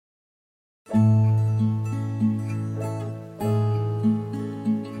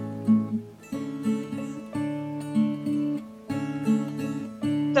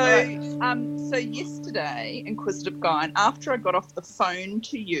yesterday, Inquisitive Guy, and after I got off the phone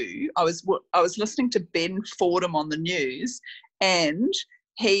to you, I was listening to Ben Fordham on the news, and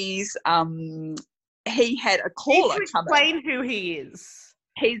he had a caller come in. Explain who he is.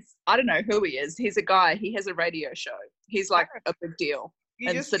 I don't know who he is. He's a guy. He has a radio show. He's like a big deal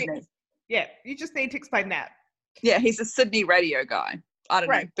in Sydney. You just need to explain that. Yeah, he's a Sydney radio guy. I don't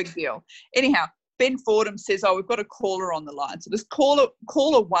know, big deal. Anyhow, Ben Fordham says, we've got a caller on the line. So this caller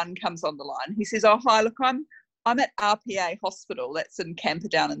one comes on the line. He says, hi, look, I'm at RPA Hospital. That's in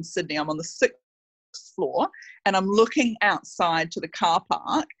Camperdown in Sydney. I'm on the 6th floor, and I'm looking outside to the car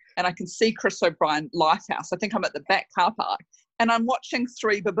park, and I can see Chris O'Brien Lighthouse. I think I'm at the back car park, and I'm watching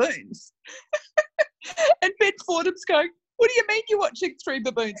 3 baboons. And Ben Fordham's going, what do you mean you're watching 3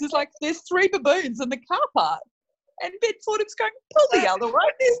 baboons? It's like, there's 3 baboons in the car park. And Ben Fordham's going, pull the other way.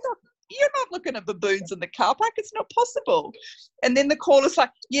 You're not looking at baboons in the car park. It's not possible. And then the caller's like,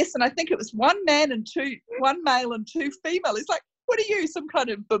 yes, and I think it was 1 male and 2 female. He's like, what are you, some kind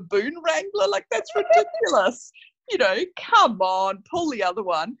of baboon wrangler? Like, that's ridiculous. Come on, pull the other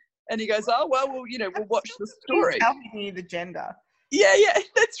one. And he goes, we'll watch the story. He's telling you the gender. Yeah,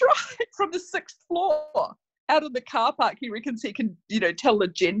 that's right. From the 6th floor. Out of the car park, he reckons he can, tell the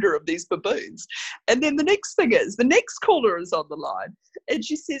gender of these baboons. And then the next thing is, the next caller is on the line, and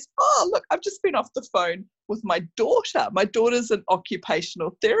she says, look, I've just been off the phone with my daughter. My daughter's an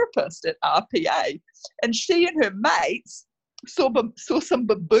occupational therapist at RPA, and she and her mates saw some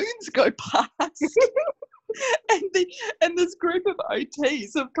baboons go past. And this group of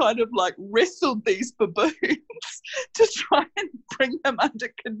OTs have kind of like wrestled these baboons to try and bring them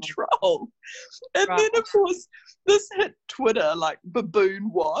under control. And then, of course, this hit Twitter like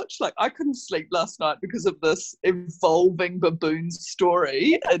Baboon Watch. Like, I couldn't sleep last night because of this evolving baboon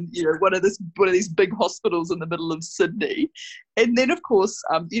story, and one of these big hospitals in the middle of Sydney. And then, of course,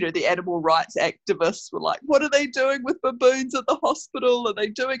 the animal rights activists were like, what are they doing with baboons at the hospital? Are they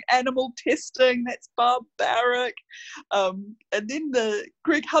doing animal testing? That's barbaric. And then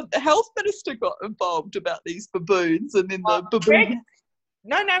Greg Hunt, the health minister, got involved about these baboons. And then the baboon...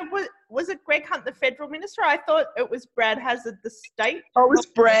 Was it Greg Hunt, the federal minister? I thought it was Brad Hazzard, the state. Oh, it was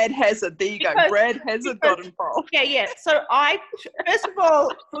Brad Hazzard. There you go. Brad Hazzard got involved. Yeah. So first of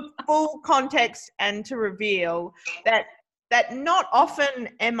all, for full context and to reveal that not often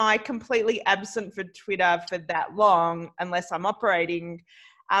am I completely absent for Twitter for that long unless I'm operating.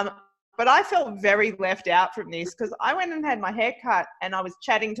 But I felt very left out from this because I went and had my hair cut and I was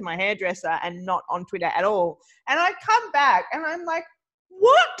chatting to my hairdresser and not on Twitter at all. And I come back and I'm like,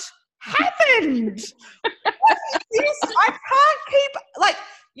 what happened? What is this? I can't keep, like,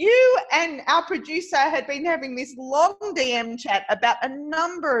 you and our producer had been having this long DM chat about a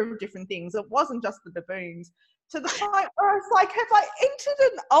number of different things. It wasn't just the baboons. To the point where I was like, have I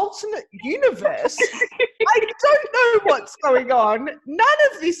entered an alternate universe? I don't know what's going on. None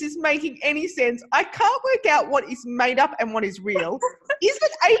of this is making any sense. I can't work out what is made up and what is real. Is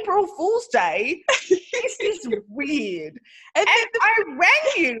it April Fool's Day? This is weird. And then I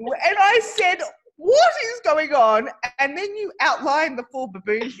rang you and I said, what is going on? And then you outlined the full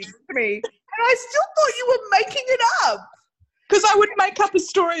baboon thing to me. And I still thought you were making it up. Because I would make up a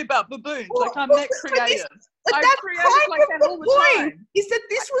story about baboons. Like, I'm that creative. That's kind of the point, is that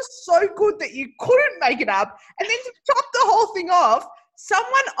this was so good that you couldn't make it up. And then to top the whole thing off,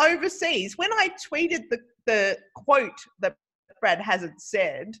 someone overseas, when I tweeted the quote that Brad Hazzard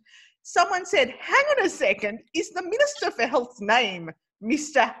said, someone said, hang on a second, is the Minister for Health's name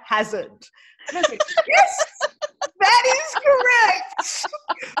Mr. Hazzard? And I said, yes, that is correct.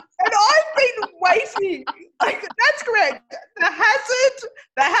 And I've been waiting. Like, that's correct. The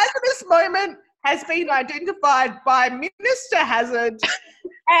hazardous moment has been identified by Minister Hazzard,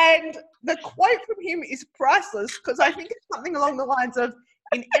 and the quote from him is priceless because I think it's something along the lines of,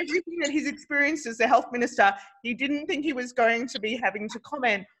 in everything that he's experienced as the health minister, he didn't think he was going to be having to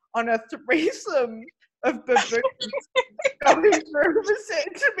comment on a threesome of baboons going through a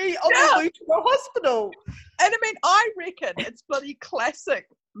vasectomy on the Luton Hospital. And I mean, I reckon it's bloody classic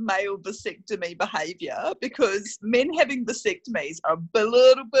male vasectomy behaviour, because men having vasectomies are a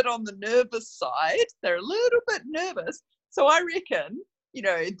little bit on the nervous side. They're a little bit nervous. So I reckon,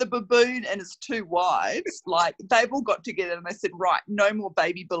 the baboon and his 2 wives, like, they've all got together and they said, right, no more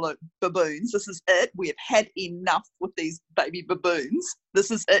baby baboons. This is it. We have had enough with these baby baboons.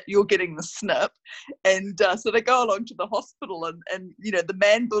 This is it. You're getting the snip. And so they go along to the hospital and the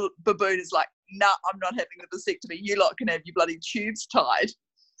man baboon is like, nah, I'm not having the vasectomy. You lot can have your bloody tubes tied.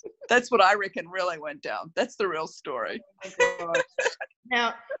 That's what I reckon really went down. That's the real story. Oh,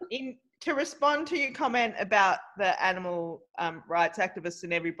 now, to respond to your comment about the animal rights activists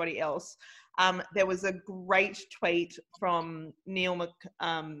and everybody else, there was a great tweet from Neil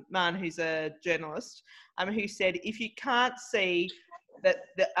McMahon, who's a journalist, who said, if you can't see that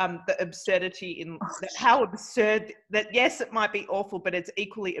the absurdity in how absurd that, yes, it might be awful, but it's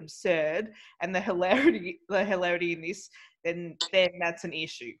equally absurd, and the hilarity in this, then that's an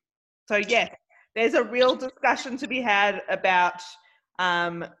issue. So yes, there's a real discussion to be had about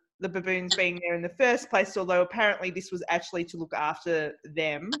the baboons being there in the first place, although apparently this was actually to look after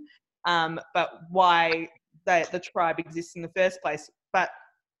them, but why the tribe exists in the first place. But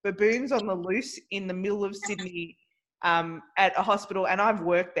baboons on the loose in the middle of Sydney, at a hospital, and I've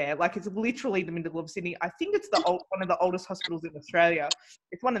worked there, like it's literally the middle of Sydney. I think it's one of the oldest hospitals in Australia.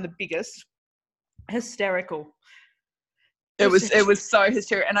 It's one of the biggest. Hysterical. It was so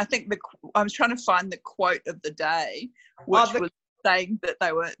hysterical. And I think I was trying to find the quote of the day, which was saying that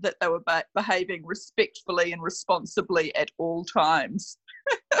they were behaving respectfully and responsibly at all times.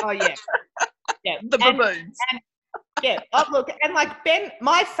 Oh yeah, yeah. The baboons. Yeah, look, and like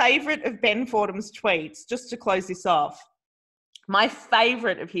my favourite of Ben Fordham's tweets, just to close this off, my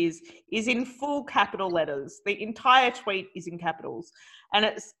favourite of his is in full capital letters. The entire tweet is in capitals.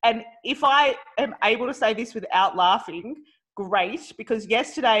 And if I am able to say this without laughing, great, because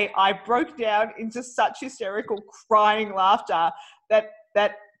yesterday I broke down into such hysterical crying laughter that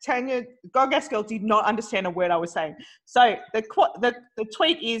Tanya Gongaskell did not understand a word I was saying. So the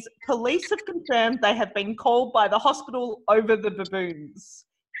tweet is, police have confirmed they have been called by the hospital over the baboons.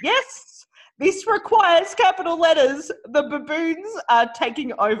 Yes, this requires capital letters. The baboons are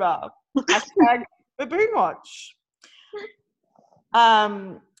taking over. Hashtag baboon watch.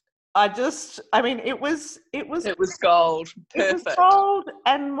 It was gold. Perfect. It was gold,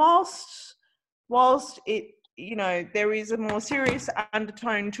 and whilst it, there is a more serious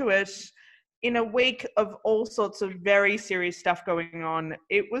undertone to it, in a week of all sorts of very serious stuff going on,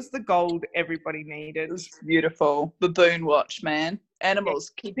 it was the gold everybody needed. It was beautiful. Baboon watch, man.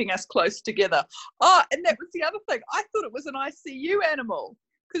 Animals keeping us close together. Oh, and that was the other thing. I thought it was an ICU animal.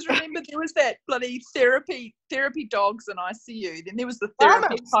 Because remember, there was that bloody therapy dogs in ICU. Then there was the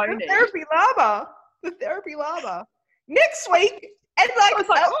therapy pony. The therapy llama. Next week. And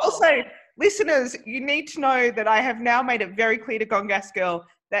also, listeners, you need to know that I have now made it very clear to Gongaskell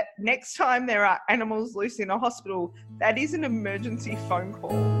that next time there are animals loose in a hospital, that is an emergency phone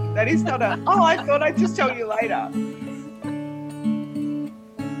call. That is not I thought I'd just tell you later.